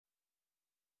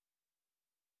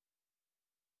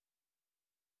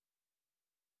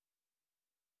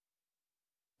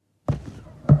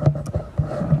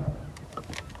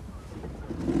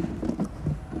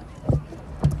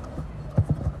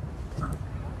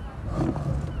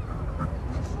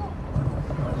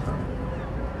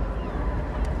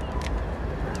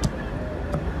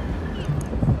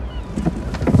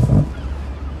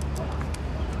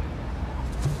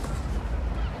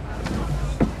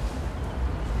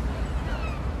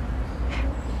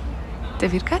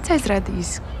Tev ir kāds aizrādījis,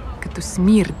 ka tu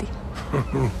smirdi?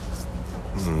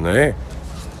 Nē.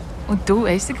 Un tu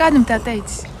esi kādam tā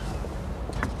teicis?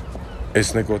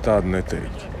 Es neko tādu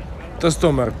neteicu. Tas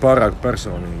tomēr pārāk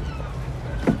personīgi.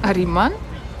 Arī man?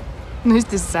 Nu, es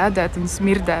te sēdētu un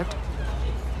smirdētu.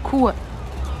 Ko?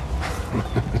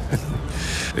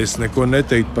 Es neko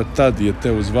neteiktu pat tad, ja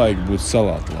tev uz vaigu būtu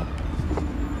salātlapa.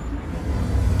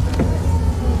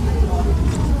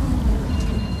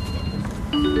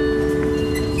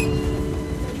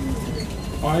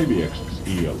 Aiviekstes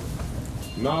iela.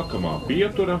 Nākamā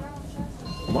pietura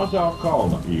 – Mazā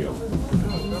kalna iela.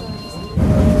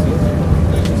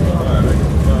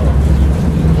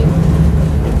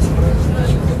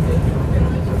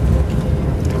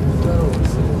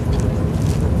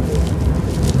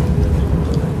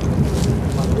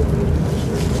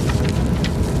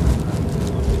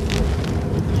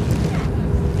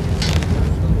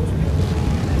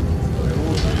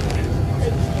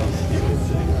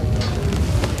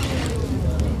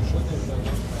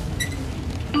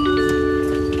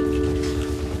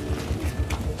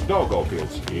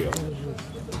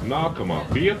 Nākamā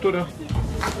pietura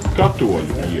 –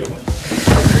 Katoļu iela.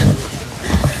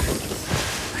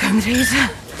 Gandrīz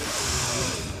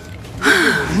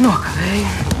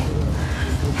nokavēju.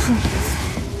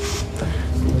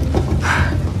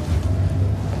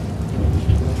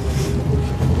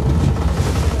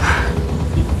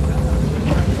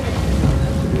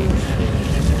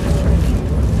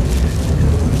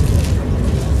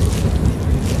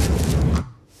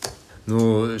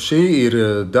 Šī ir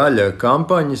daļa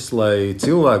kampaņas, lai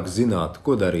cilvēki zinātu,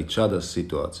 ko darīt šādās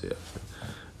situācijās.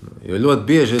 Jo ļoti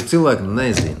bieži cilvēki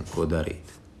nezina, ko darīt.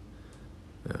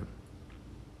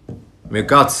 Ja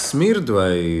kāds smird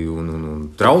vai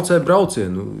traucē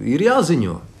braucienu, ir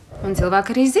jāziņo. Un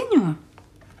cilvēki arī ziņo.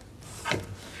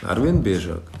 Arvien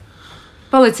biežāk.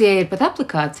 Policijai ir pat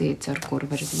aplikācija, ar kuru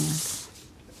var ziņot.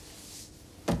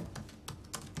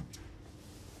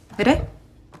 Re?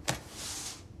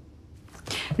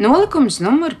 Nolikums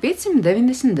numur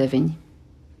 599.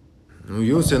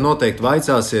 Jūs jau noteikti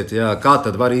vaicāsiet, kā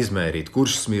tad var izmērīt,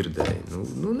 kurš smirdēja.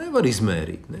 Nevar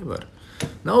izmērīt, nevar.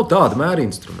 Nav tāda mēra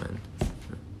instrumenta.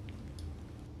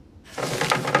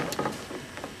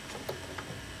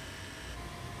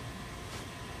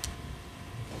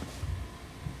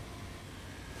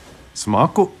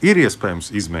 Smaku ir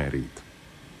iespējams izmērīt.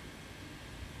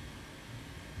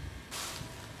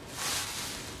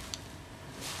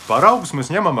 Paraugus mēs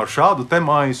ņemam ar šādu te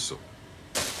maisu.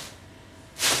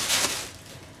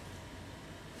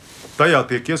 Tajā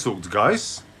tiek iesūkts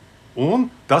gaiss, un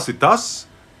tas ir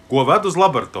tas, ko ved uz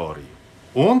laboratoriju.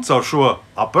 Un caur šo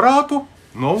aparātu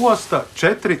noosta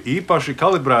 4 īpaši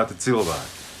kalibrēti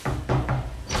cilvēki.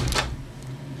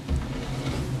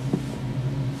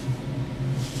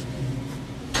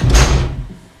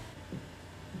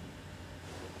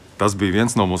 Tas bija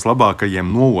viens no mūsu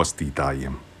labākajiem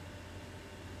noostītājiem.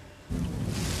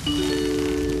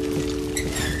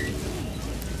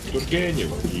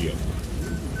 Turgeņeva iela.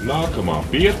 Nākamā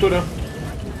pietura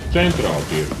 –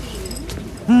 Centrāltirgus.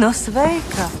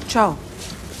 Sveika! Čau!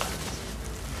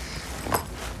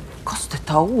 Kas te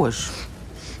tā ož?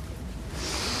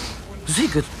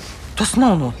 Ziga, tas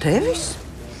nav no tevis?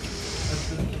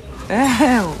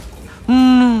 Ew!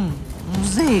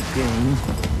 Zigiņ!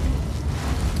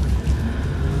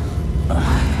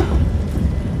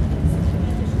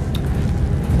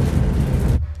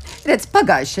 Redz,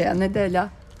 pagājušajā nedēļā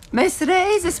mēs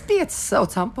reizes 5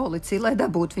 saucām policiju, lai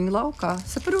dabūtu viņu laukā,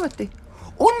 saproti?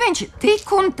 Un viņš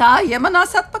tik un tā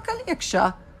iemanās atpakaļ iekšā.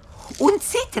 Un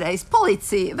citreiz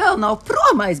policija vēl nav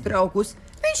prom aizbraukusi.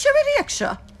 Viņš jau ir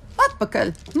iekšā,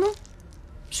 atpakaļ.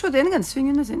 Šodien gan es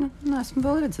viņu nezinu, neesmu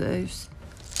vēl redzējusi.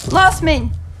 Lāsmiņ!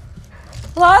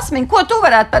 Lāsmiņ, ko tu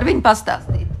varētu par viņu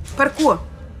pastāstīt? Par ko?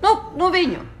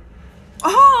 Viņu.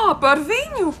 Par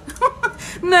viņu?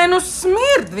 Nē,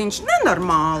 smird viņš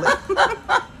nenormāli.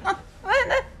 Vai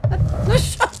ne?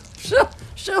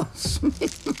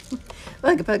 Šausmīgi.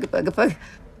 Paga.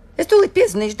 Es tūlīt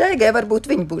piezvanīšu Daigai, varbūt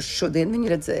viņa būs šodien viņu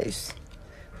redzējusi.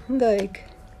 Daiga.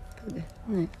 Paga.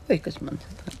 Nē, vai kas man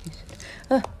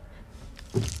tā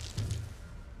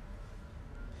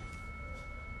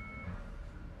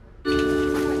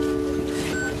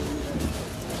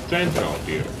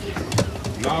Centrāltirgus.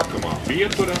 Nākamā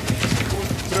pietura –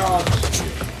 Rīgas Ceriņi.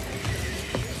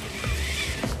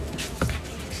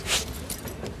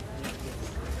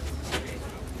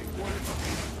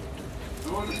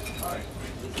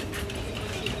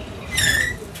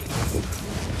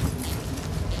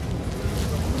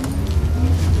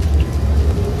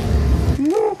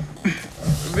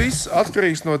 Viss viss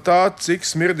atkarīgs no tā, cik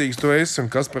smirdīgs tu esi un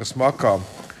kas par smakām.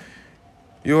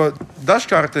 Jo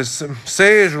dažkārt es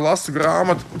sēžu, lasu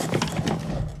grāmatu,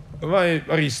 vai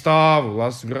arī stāvu,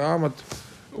 lasu grāmatu.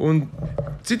 Un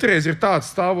citreiz ir tāds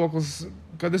stāvoklis,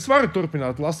 kad es varu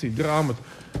turpināt lasīt grāmatu.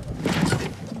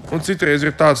 Un citreiz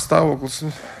ir tāds stāvoklis,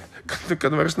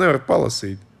 kad vairs nevar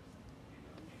palasīt.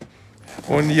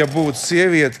 Un ja būtu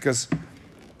sieviete, kas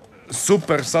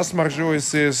super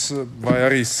sasmaržojusies, vai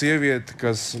arī sieviete,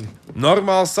 kas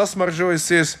normāli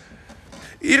sasmaržojusies,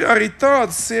 ir arī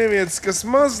tādas sievietes, kas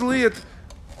mazliet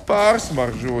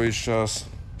pārsmaržojušās.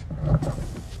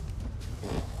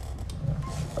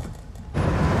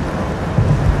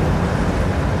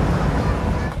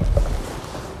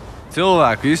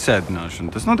 Cilvēku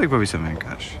izsēdināšana, tas notiek pavisam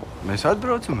vienkārši. Mēs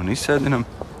atbraucam un izsēdinam.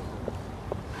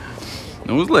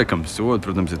 Uzliekam sodu,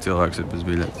 protams, ja cilvēks ir bez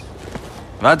biļetes.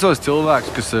 Vecos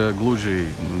cilvēkus, kas gluži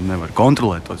nevar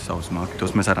kontrolēt tos savus smaku,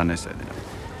 tos mēs arī nesēdinām.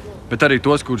 Bet arī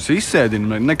tos, kurus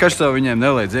izsēdinam, nekas savu viņiem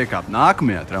neliedz iekāpt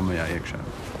nākamajā tramvajā iekšā.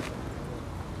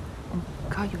 Un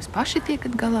kā jūs paši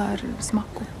tiekat galā ar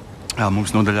smaku? Jā,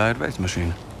 mums nodaļā ir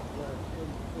veidsmašīna.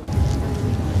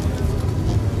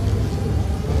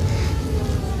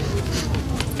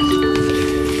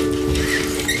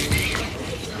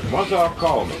 Mazā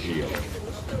kalna iela.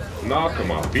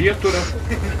 Nākamā pietura.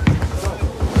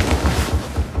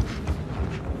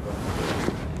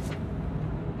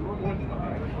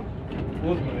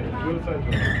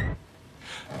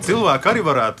 Cilvēki arī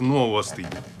varētu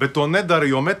novostīt, bet to nedara,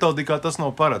 jo metodikā tas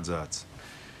nav paredzēts.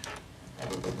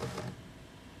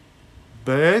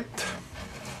 Bet,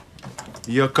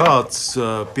 ja kāds,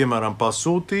 piemēram,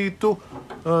 pasūtītu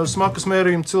smakas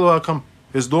mērījumu cilvēkam,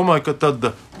 es domāju, ka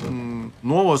tad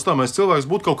novostāmais cilvēks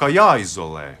būtu kaut kā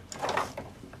jāizolē.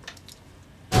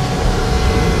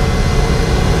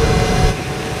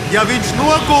 Ja viņš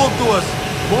nokultos,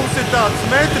 mums ir tāds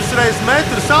metrs reiz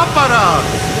metrs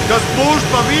aparāts, kas pūš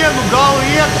pa vienu galu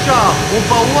iekšā un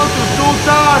pa otru sūc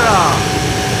ārā.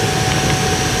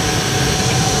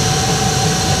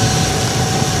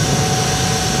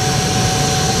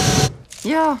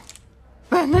 Jā,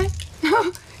 vai ne?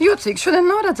 Jocīgi šodien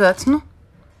nav redzēts, nu.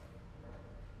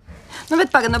 Nu,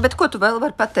 bet ko tu vēl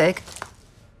vari pateikt?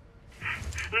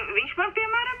 Viņš man,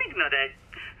 piemēram, ignorē.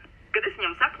 Kad es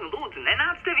viņam saku, lūdzu,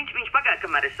 nenāc te, viņš pagāja,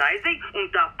 kamēr es aizēju, un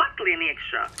tāpat lien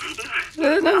iekšā.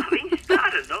 Viņš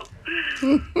dara, nu.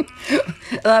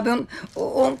 Labi,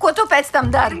 un ko tu pēc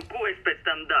tam dari? Ko es pēc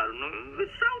tam daru? Nu,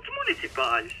 es saucu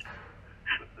municipāļus.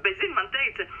 Bet, zini, man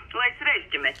teica, lai es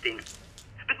režģi metinu.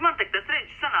 Bet man teikt, tas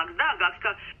režģis sanāks dārgāks,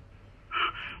 kā...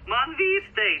 Man vīrs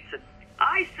teica,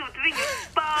 aizsūt viņu uz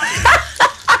Spāniju.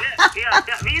 Jā,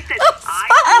 vīrs teica,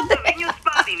 aizsūtu viņu uz Spāniju.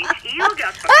 Viņš ilgi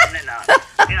atpakaļ nenāca.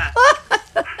 Jā.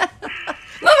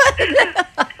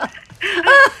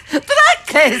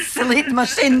 Trakais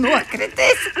lidmašīna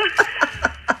nokritis.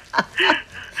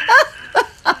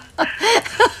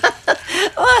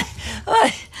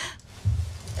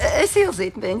 Es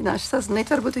Ilzīti mēģināšu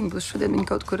sazvanīt. Varbūt viņa būs šodien viņu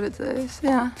kaut kur redzējusi.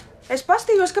 Jā. Es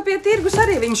pastījos, ka pie tirgus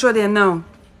arī viņa šodien nav.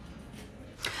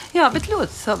 Jā, bet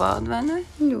ļoti savādi, vai ne?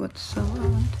 Ļoti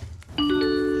savādi.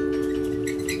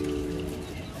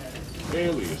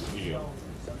 Lilas iela.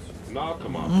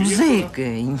 Nākamā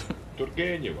Zīgeņi. Tur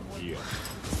Gēņeva iela.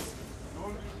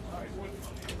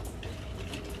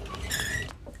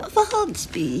 Valds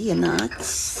bija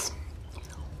ienācis.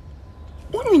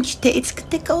 Un viņš teica, ka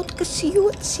te kaut kas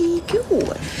jocīgi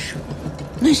ož.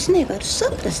 Nu, es nevaru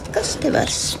saprast, kas te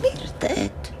var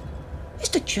smirdēt. Es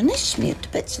taču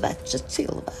nesmirdu pēc veca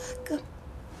cilvēka.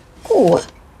 Ko?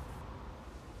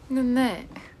 Nu, nē.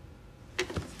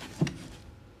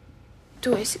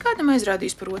 Tu esi kādam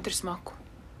aizrādījis par otru smaku?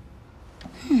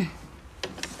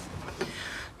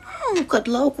 Nu, kad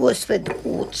laukos vedu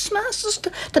kūtas mēslus,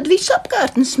 tad visu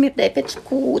apkārtni smirdēja pēc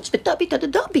kūtas, bet tā bija tāda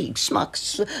dabīga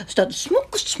smaks, tāda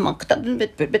smuka smaka,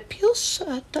 bet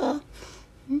pilsētā.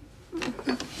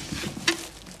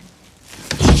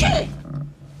 Šeit!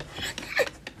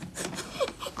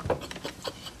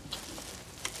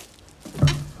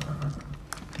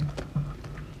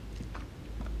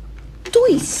 Tu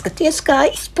izskaties kā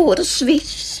izporas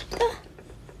viss.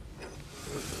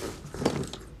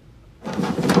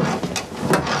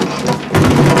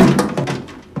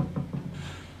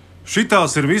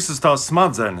 Šitās ir visas tās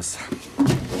smadzenes.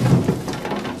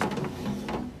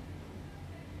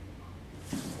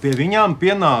 Pie viņām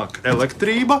pienāk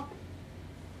elektrība,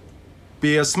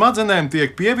 pie smadzenēm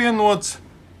tiek pievienots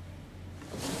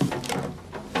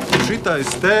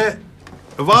šitais te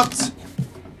vats.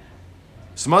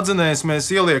 Smadzenēs mēs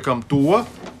ieliekam to,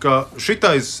 ka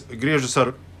šitais griežas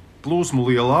ar plūsmu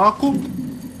lielāku,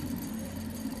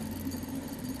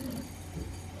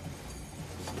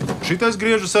 šitais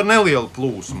griežas ar nelielu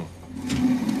plūsmu.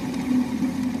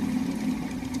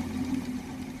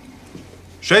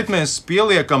 Šeit mēs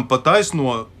pieliekam pa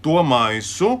taisno to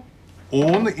maisu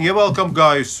un ievelkam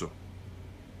gaisu.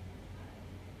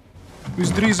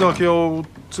 Visdrīzāk jau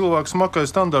cilvēks smakai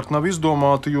standarti nav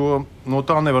izdomāti, jo no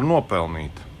tā nevar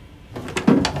nopelnīt.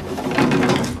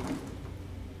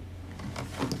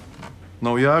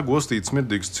 Nav jēga ostīt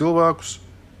smirdīgus cilvēkus,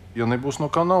 ja nebūs no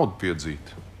kā naudu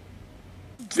piedzīt.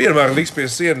 Vienmēr liks pie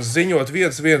sienas ziņot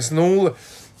 110.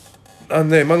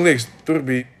 Nē, man liekas, tur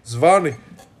bija zvani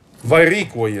vai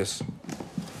rīkojies.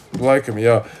 Laikam,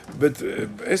 jā. Bet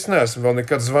es neesmu vēl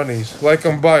nekad zvanījis.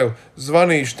 Laikam bail.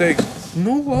 Zvanīšu, teiks,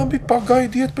 nu labi,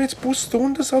 pagaidiet, pēc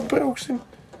pusstundas atbrauksim.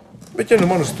 Bet ja nu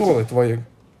man uz toaletu vajag.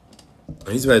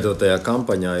 Izveidotajā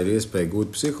kampaņā ir iespēja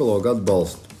gūt psihologu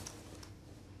atbalstu.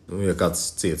 Ja kāds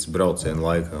ciets braucienu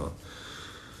laikā.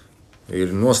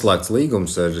 Ir noslēgts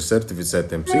līgums ar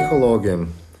certificētiem psihologiem,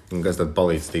 kas tad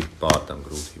palīdz tikt pār tām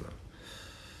grūtībām.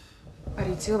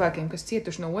 Arī cilvēkiem, kas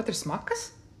cietuši no otras smakas?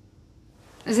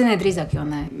 Ziniet, drīzāk jau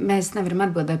nē. Mēs nevaram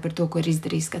atbildēt par to, ko ir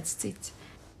izdarījis kāds cits.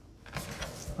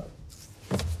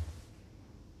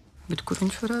 Bet kur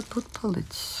viņš varētu būt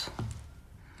palicis?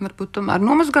 Varbūt tomēr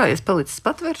nomazgājies, palicis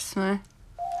patversmē.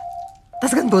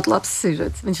 Tas gan būtu labs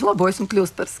sižets. Viņš labojas un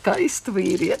kļūst par skaistu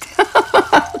vīrieti.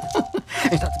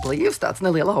 Viņš tāds blīvs, tāds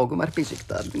neliela auguma ar pižiku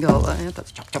tādu galvā. Ja?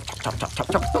 Tāds čap, čap, čap, čap, čap,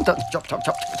 čap, un tāds čap, čap,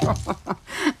 čap, čap.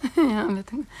 Jā,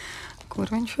 bet kur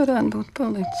viņš varētu būt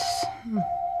palicis?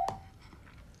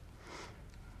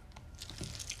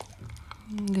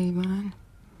 Dīvaini.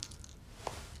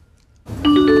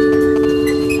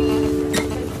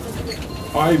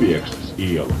 Aiviekstes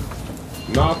iela.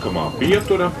 Nākamā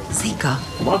pietura. Zīkā.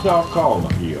 Mazā kalna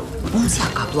iela. Mums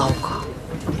jākāp laukā.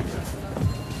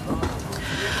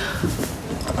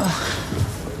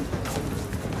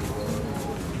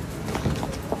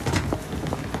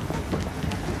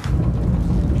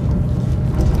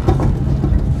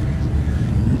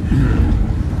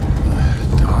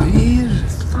 Tā ir.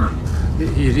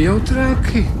 Ir jau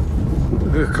traki,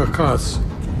 ka kāds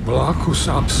blakus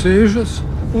apsēžas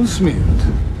un smird.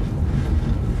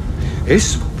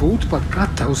 Es būtu pat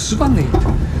gatavs zvanīt,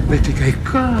 bet tikai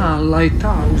kā, lai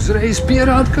tā uzreiz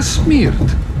pierāda, ka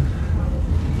smird.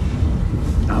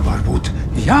 Varbūt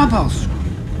jābalso.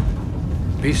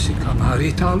 Visi, kamēr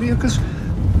arī tā liekas,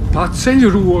 paceļ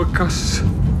rokas,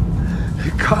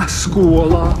 kā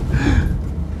skolā.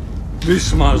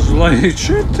 Vismaz, lai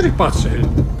 4 paceļ.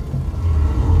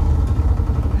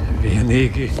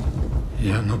 Vienīgi,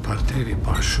 ja nu par tevi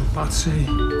pašu paceļ.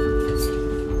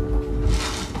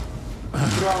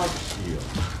 Rīgas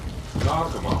iela.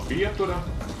 Nākamā pietura.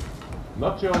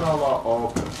 Nacionālā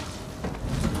opera.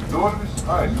 Durvis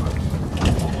aizvērs.